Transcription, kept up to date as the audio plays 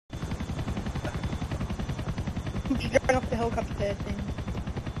Just driving off the helicopter pad thing.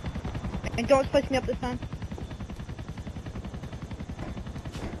 And don't spice me up this time.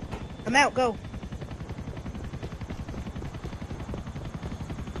 I'm out, go.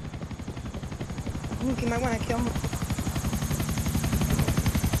 Luke, you might want to kill him.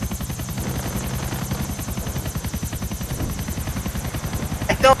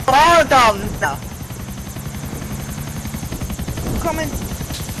 I still have them stuff. Coming.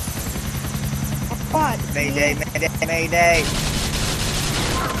 What? Mayday, mayday, mayday.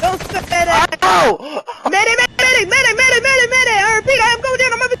 Don't spit that out. Oh! Mayday, mayday, mayday, mayday, mayday, mayday. I repeat, I am going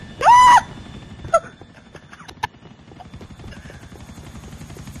down. I'm over.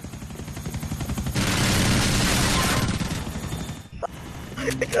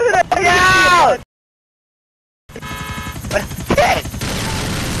 No!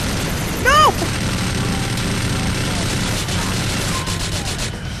 No!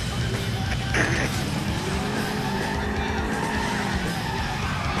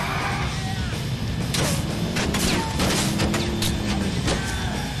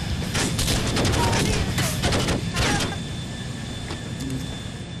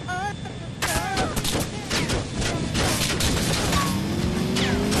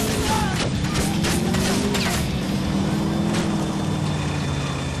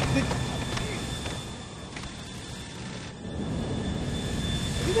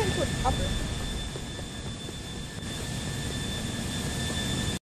 You got into a cover.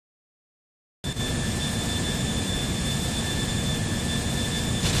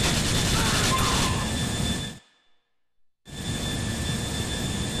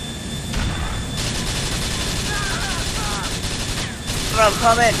 Bro,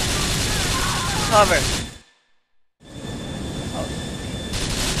 come in. Cover.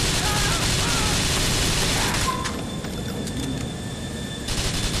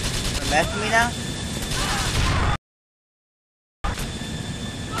 Mess with me now?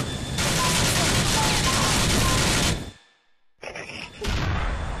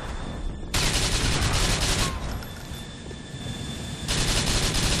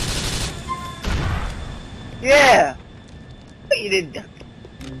 Yeah! You didn't.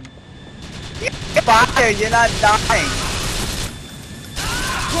 You're fired, you're not dying.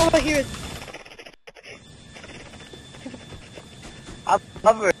 All I hear is I'm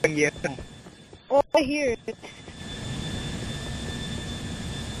covering you. all I hear is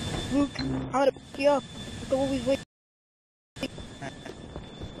Luke, I'm gonna pick you up. Look always wait.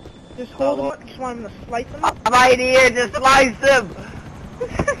 Just hold him up. Just want him to slice him up. I'm right here, just slice him!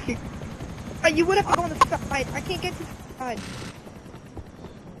 You would have to go on the side. I can't get to the side.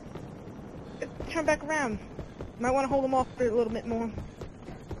 Turn back around. Might want to hold him off for a little bit more.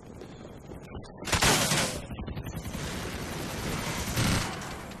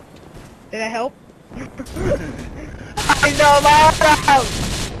 Did I help? I know my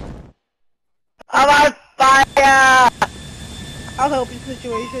I'm on fire! I'll help your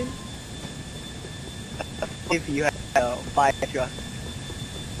situation. If you have a fire truck.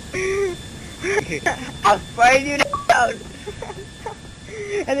 I'll spray you down!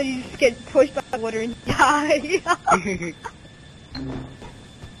 And then you just get pushed by the water and die.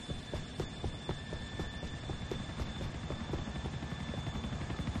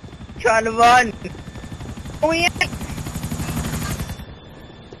 Trying to run! Oh yeah.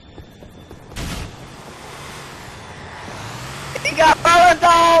 He got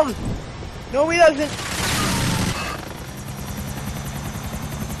Molotovs! No, he doesn't.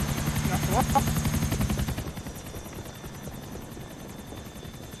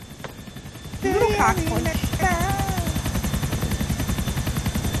 Little cock punch.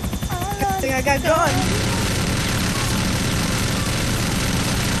 Good thing I got guns.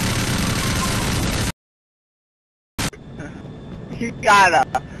 You gotta!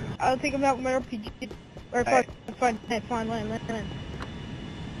 I'll take him out with my RPG. Or fine, land.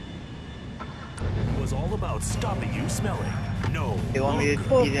 It was all about stopping you smelling. No. You want me to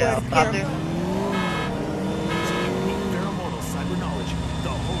Full be the fledged helicopter? Using unique pheromonal cyber knowledge, the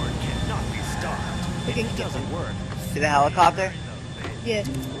horn cannot be stopped. We can It doesn't work. To the helicopter? Yeah.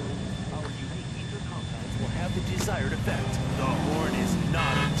 Our unique ether compounds will have the desired effect. The horn is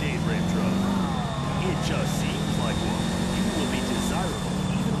not a date rape drug. It just seems like one. You will be desirable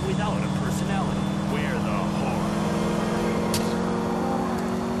even without a personality. Wear the horn.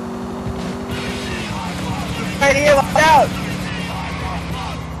 Right here, watch out!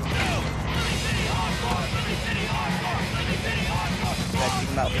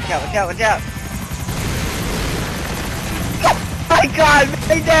 Watch out, watch out! Oh my god,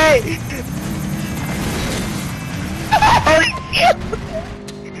 Mayday!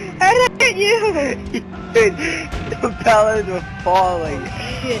 Hey, Why did I hit you? Dude, the propellers were falling.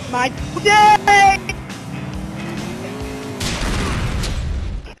 Shit, my day!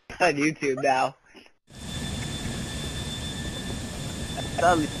 It's on YouTube now. It's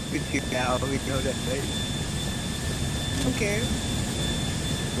on YouTube now. We know that, right? Who cares?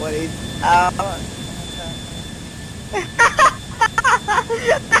 What is?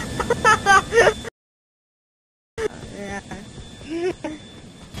 Yeah.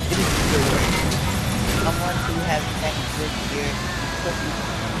 Someone who has sex this year.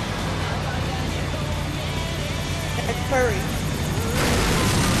 That's furry.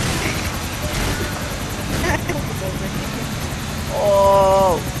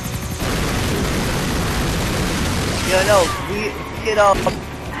 Oh! Yo, no, we should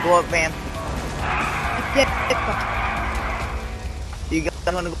go up ramp. You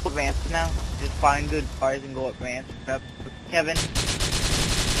guys wanna go up ramps now? Just find good cars and go up ramps. Kevin?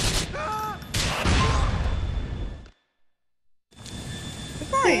 The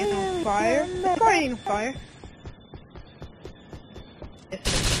car ain't on fire. The car ain't on fire.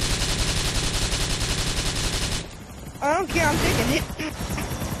 I don't care, I'm taking it.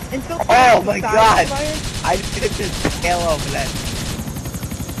 Until Oh my god! Fire. I just took this tail over that.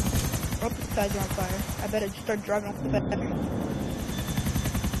 Both the sides are on fire. I better just start driving off the battery.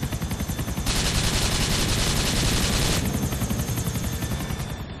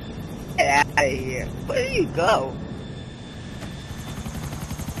 Get out of here. Where do you go?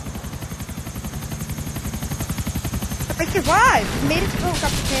 I survived! Made it to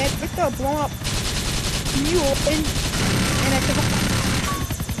helicopter pad, picked up a blown up mule, and I survived.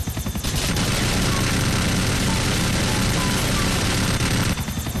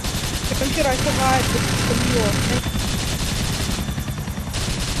 I'm sure I survived the mule.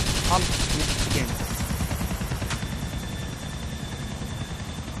 I'm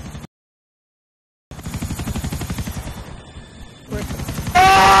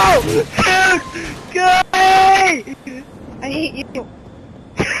Oh! Dude! Good! I hate you.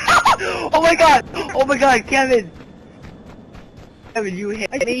 Oh my god! Oh my god, Kevin! Kevin, you hit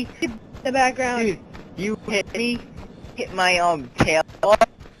I me? hit the background. Dude, you hit me, hit my tail.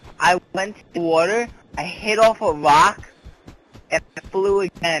 I went to the water, I hit off a rock, and I flew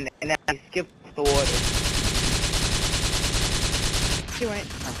again, and then I skipped the water. You went.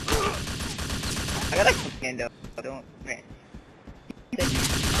 I got a commando, don't man.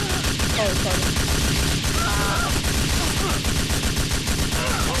 Oh, sorry.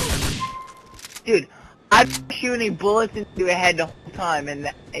 Dude, I'm shooting bullets into your head the whole time,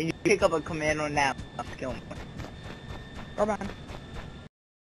 and you pick up a commando now. I'll kill him. Or mine.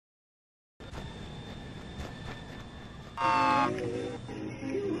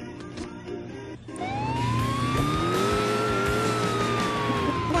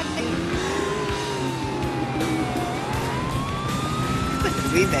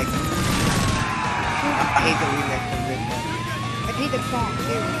 Remix. I hate the remix of this one. I hate the song,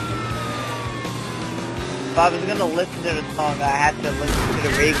 too. If I was gonna listen to the song, I had to listen to the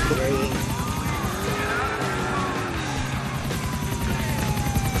radio version.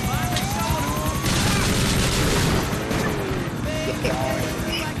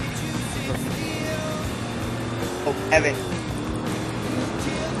 Oh, Evan.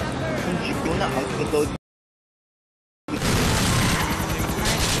 I'm gonna go.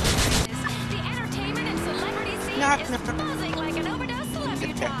 Knock, knock. Buzzing like an overdose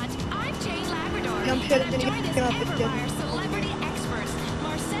celebrutante. I'm Jane Labrador. I'm sure it's Enjoy gonna this get up ever with by our celebrity experts,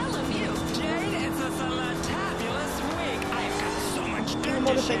 Marcel Lemieux. Jane, it's a fantabulous week. I've got so much In the dirt to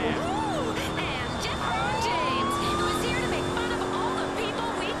motorcycle. share. Ooh, and Jeffron James, who is here to make fun of all the people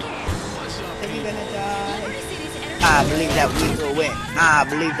we can. Are you gonna die? Liberty City's I believe that we will win. I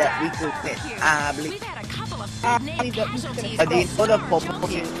believe that we will win. I believe. We've had a couple of I big believe that we can casualties. Do you know the Star Popo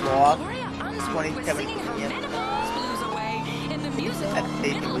Junction. Walk? Gloria Unsworth was 27 singing her years. menopause blues away in the musical That's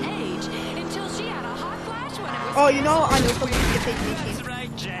Middle basically- Age until she had a hot flash when it was. Oh, you know, I know someone who can take me. That's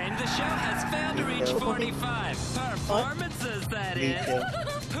right, Jane. The show has failed to reach 45 performances, that Me is. too.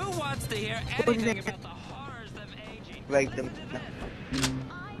 Who wants to hear anything about the horrors of aging? Break them.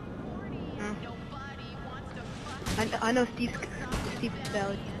 I know Steve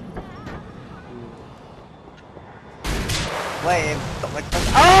Bell. Wait,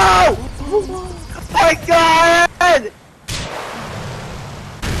 oh! My God!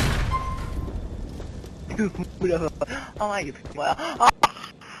 Oh my God! Oh.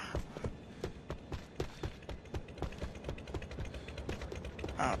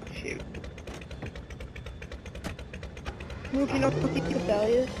 Oh shoot! Move, you know who Steve Bell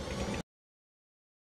is?